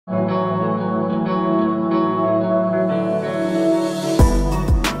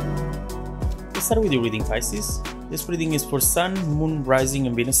start with your reading, Pisces. This reading is for Sun, Moon, Rising,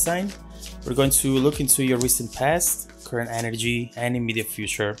 and Venus sign. We're going to look into your recent past, current energy, and immediate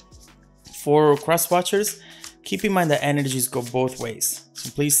future. For cross watchers, keep in mind that energies go both ways,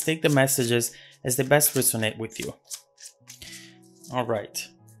 so please take the messages as they best resonate with you. All right,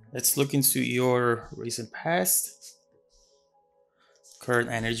 let's look into your recent past, current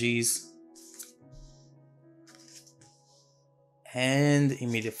energies, and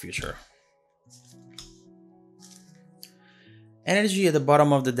immediate future. Energy at the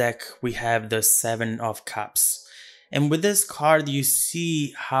bottom of the deck, we have the Seven of Cups. And with this card, you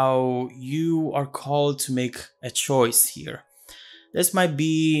see how you are called to make a choice here. This might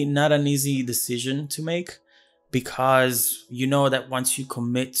be not an easy decision to make, because you know that once you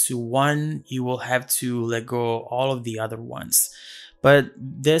commit to one, you will have to let go all of the other ones. But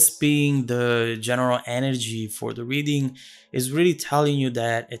this being the general energy for the reading is really telling you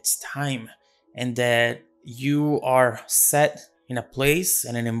that it's time and that you are set in a place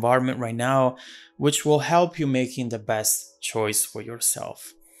and an environment right now which will help you making the best choice for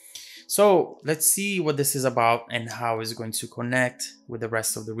yourself. So let's see what this is about and how it's going to connect with the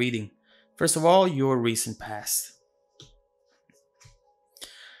rest of the reading. First of all, your recent past.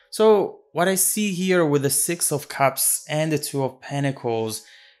 So what I see here with the Six of Cups and the Two of Pentacles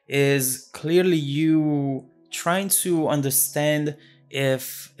is clearly you trying to understand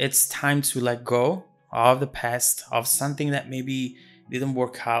if it's time to let go of the past, of something that maybe didn't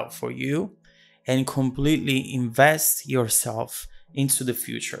work out for you, and completely invest yourself into the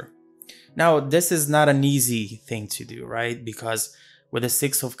future. Now, this is not an easy thing to do, right? Because with the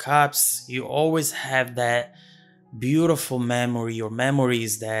Six of Cups, you always have that beautiful memory or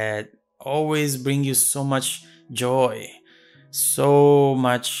memories that always bring you so much joy, so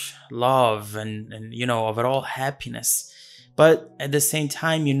much love, and you know, overall happiness. But at the same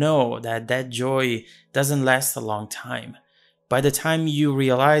time, you know that that joy doesn't last a long time. By the time you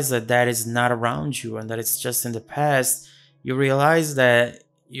realize that that is not around you and that it's just in the past, you realize that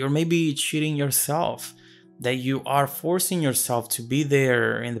you're maybe cheating yourself, that you are forcing yourself to be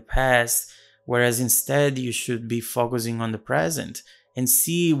there in the past, whereas instead you should be focusing on the present and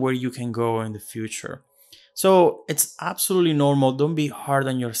see where you can go in the future. So it's absolutely normal. Don't be hard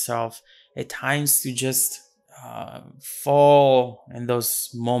on yourself at times to just fall in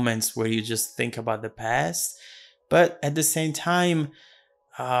those moments where you just think about the past. But at the same time,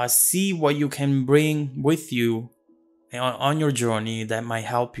 see what you can bring with you on your journey that might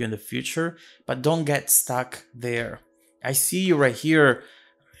help you in the future, but don't get stuck there. I see you right here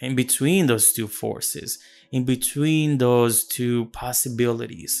in between those two forces, in between those two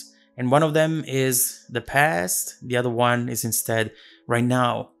possibilities. And one of them is the past, the other one is instead right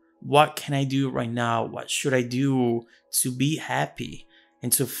now. What can I do right now? What should I do to be happy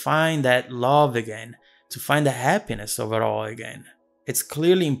and to find that love again, to find the happiness overall again? It's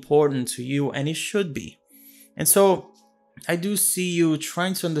clearly important to you, and it should be. And so I do see you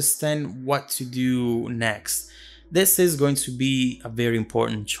trying to understand what to do next. This is going to be a very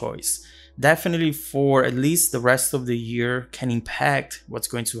important choice. Definitely for at least the rest of the year, can impact what's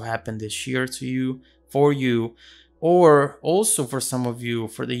going to happen this year to you, for you, or also for some of you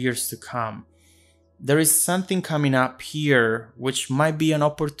for the years to come. There is something coming up here which might be an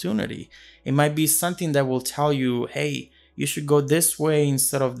opportunity. It might be something that will tell you, hey, you should go this way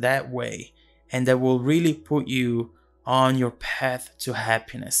instead of that way. And that will really put you on your path to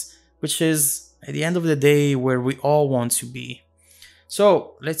happiness, which is at the end of the day where we all want to be.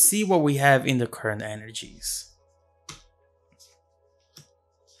 So let's see what we have in the current energies.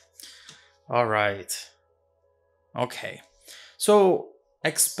 All right. Okay. So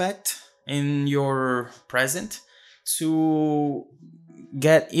expect in your present to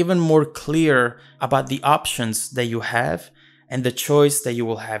get even more clear about the options that you have and the choice that you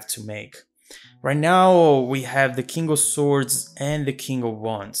will have to make. Right now, we have the King of Swords and the King of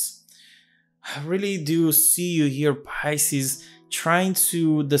Wands. I really do see you here, Pisces, trying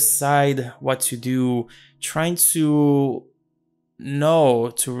to decide what to do, trying to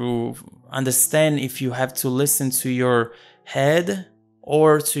know, to understand if you have to listen to your head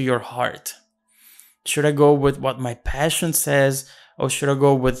or to your heart. Should I go with what my passion says, or should I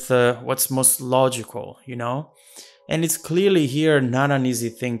go with what's most logical, you know? And it's clearly here not an easy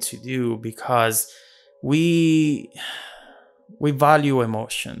thing to do, because we value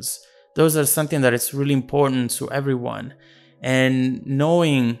emotions. Those are something that it's really important to everyone. And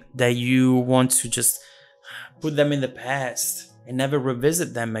knowing that you want to just put them in the past and never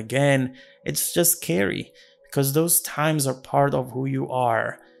revisit them again, it's just scary, because those times are part of who you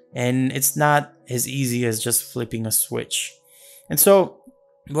are. And it's not as easy as just flipping a switch. And so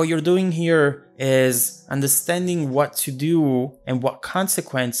What you're doing here is understanding what to do and what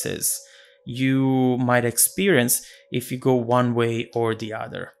consequences you might experience if you go one way or the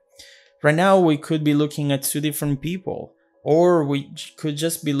other. Right now, we could be looking at two different people, or we could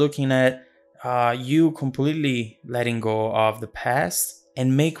just be looking at you completely letting go of the past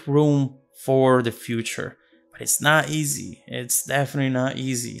and make room for the future. But it's not easy. It's definitely not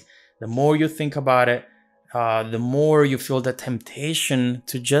easy. The more you think about it, the more you feel the temptation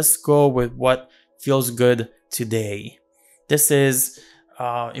to just go with what feels good today. This is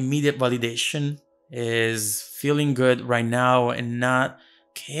immediate validation, is feeling good right now and not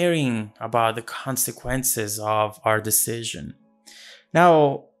caring about the consequences of our decision.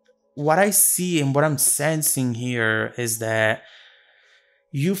 Now, what I see and what I'm sensing here is that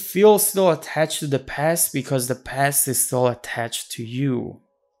you feel still attached to the past because the past is still attached to you.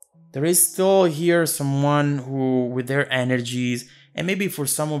 There is still here someone who, with their energies, and maybe for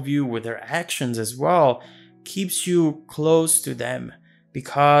some of you with their actions as well, keeps you close to them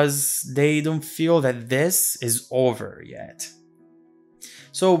because they don't feel that this is over yet.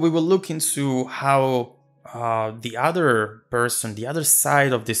 So we will look into how the other person, the other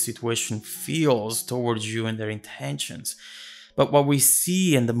side of this situation feels towards you and their intentions. But what we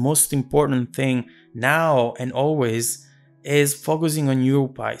see, and the most important thing now and always, is focusing on you,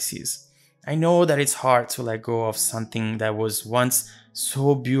 Pisces. I know that it's hard to let go of something that was once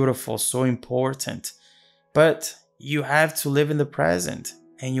so beautiful, so important, but you have to live in the present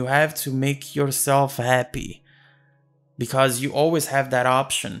and you have to make yourself happy because you always have that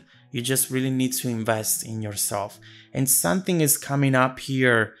option. You just really need to invest in yourself. And something is coming up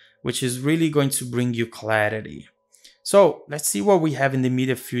here which is really going to bring you clarity. So let's see what we have in the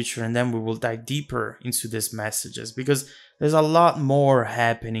immediate future, and then we will dive deeper into these messages because there's a lot more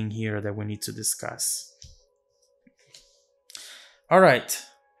happening here that we need to discuss. All right.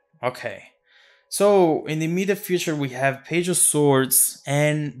 Okay. So in the immediate future, we have Page of Swords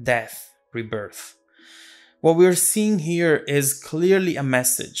and Death, Rebirth. What we're seeing here is clearly a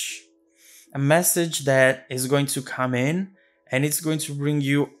message that is going to come in and it's going to bring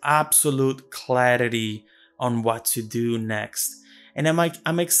you absolute clarity on what to do next. And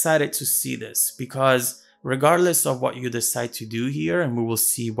I'm excited to see this because regardless of what you decide to do here, and we will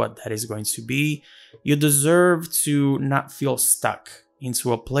see what that is going to be, you deserve to not feel stuck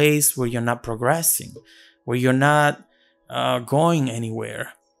into a place where you're not progressing, where you're not going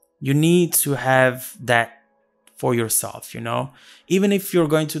anywhere. You need to have that for yourself, you know? Even if you're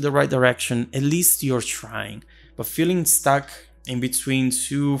going to the right direction, at least you're trying. But feeling stuck in between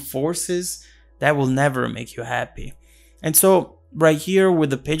two forces, that will never make you happy. And so right here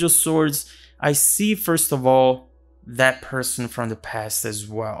with the Page of Swords, I see first of all that person from the past as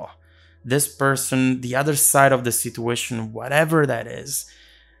well. This person, the other side of the situation, whatever that is,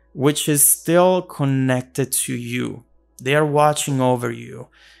 which is still connected to you. They are watching over you.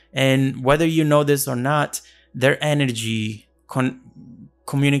 And whether you know this or not, their energy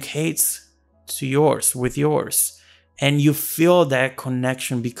communicates to yours, with yours. And you feel that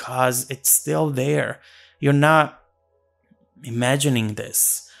connection because it's still there. You're not imagining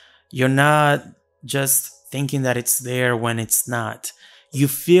this. You're not just thinking that it's there when it's not. You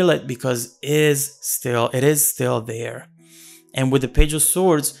feel it because it is still there. And with the Page of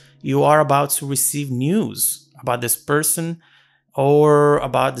Swords, you are about to receive news about this person or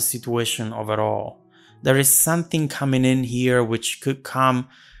about the situation overall. There is something coming in here which could come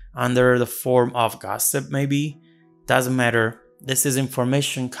under the form of gossip maybe. Doesn't matter. This is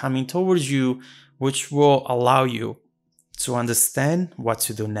information coming towards you which will allow you to understand what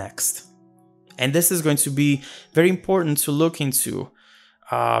to do next. And this is going to be very important to look into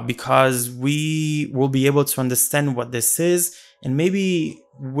because we will be able to understand what this is and maybe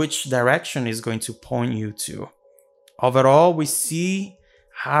which direction is going to point you to. Overall, we see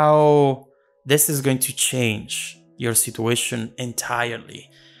how this is going to change your situation entirely.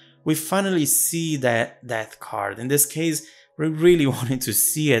 We finally see that death card. In this case, we really wanted to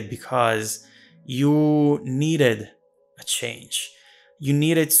see it because you needed a change. You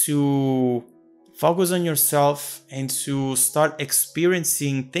needed to focus on yourself and to start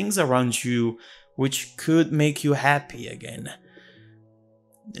experiencing things around you which could make you happy again.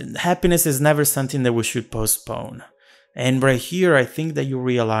 Happiness is never something that we should postpone. And right here, I think that you're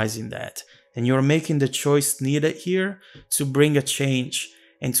realizing that. And you're making the choice needed here to bring a change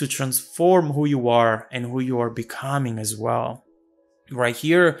and to transform who you are and who you are becoming as well. Right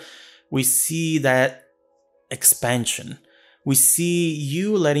here, we see that expansion. We see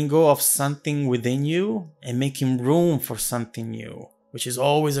you letting go of something within you and making room for something new, which is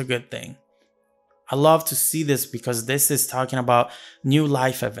always a good thing. I love to see this because this is talking about new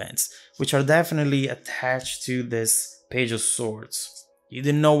life events, which are definitely attached to this Page of Swords. You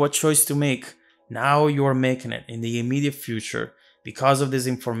didn't know what choice to make. Now you're making it in the immediate future because of this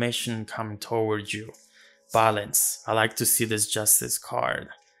information coming towards you. Balance. I like to see this Justice card.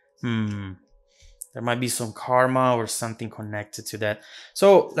 There might be some karma or something connected to that.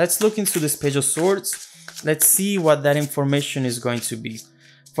 So let's look into this Page of Swords. Let's see what that information is going to be.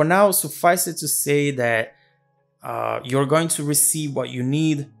 For now, suffice it to say that you're going to receive what you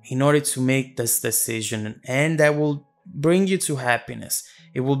need in order to make this decision, and that will bring you to happiness.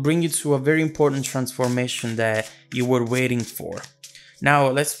 It will bring you to a very important transformation that you were waiting for. Now,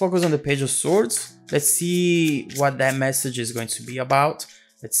 let's focus on the Page of Swords. Let's see what that message is going to be about.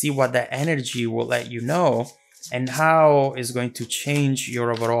 Let's see what that energy will let you know and how it's going to change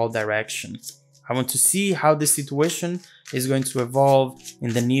your overall direction. I want to see how this situation is going to evolve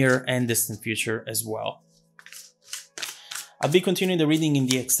in the near and distant future as well. I'll be continuing the reading in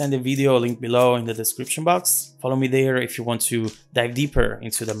the extended video linked below in the description box. Follow me there if you want to dive deeper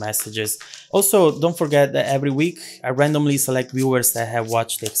into the messages. Also, don't forget that every week I randomly select viewers that have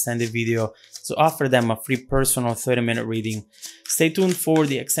watched the extended video to offer them a free personal 30-minute reading. Stay tuned for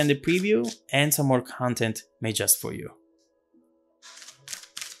the extended preview and some more content made just for you.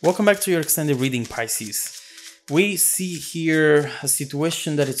 Welcome back to your extended reading, Pisces. We see here a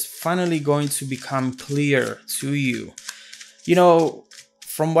situation that is finally going to become clear to you. You know,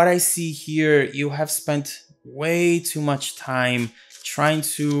 from what I see here, you have spent way too much time trying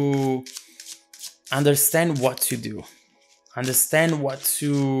to understand what to do, understand what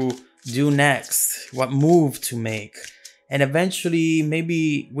to do next, what move to make. And eventually,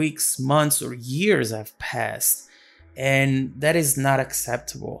 maybe weeks, months, or years have passed, and that is not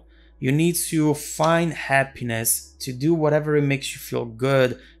acceptable. You need to find happiness to do whatever it makes you feel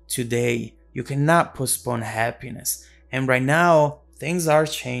good today. You cannot postpone happiness. And right now, things are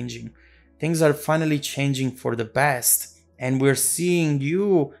changing. Things are finally changing for the best. And we're seeing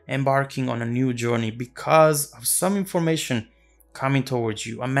you embarking on a new journey because of some information coming towards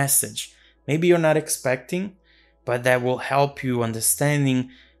you, a message. Maybe you're not expecting, but that will help you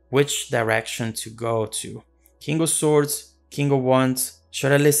understanding which direction to go to. King of Swords, King of Wands.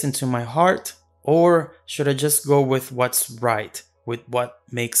 Should I listen to my heart, or should I just go with what's right, with what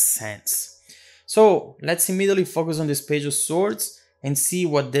makes sense? So let's immediately focus on this Page of Swords and see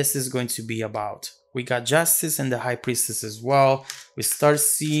what this is going to be about. We got Justice and the High Priestess as well. We start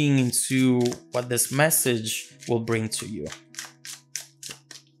seeing into what this message will bring to you.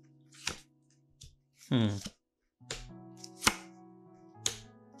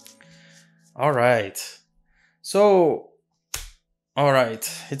 All right. So, all right.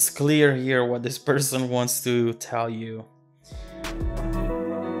 It's clear here what this person wants to tell you.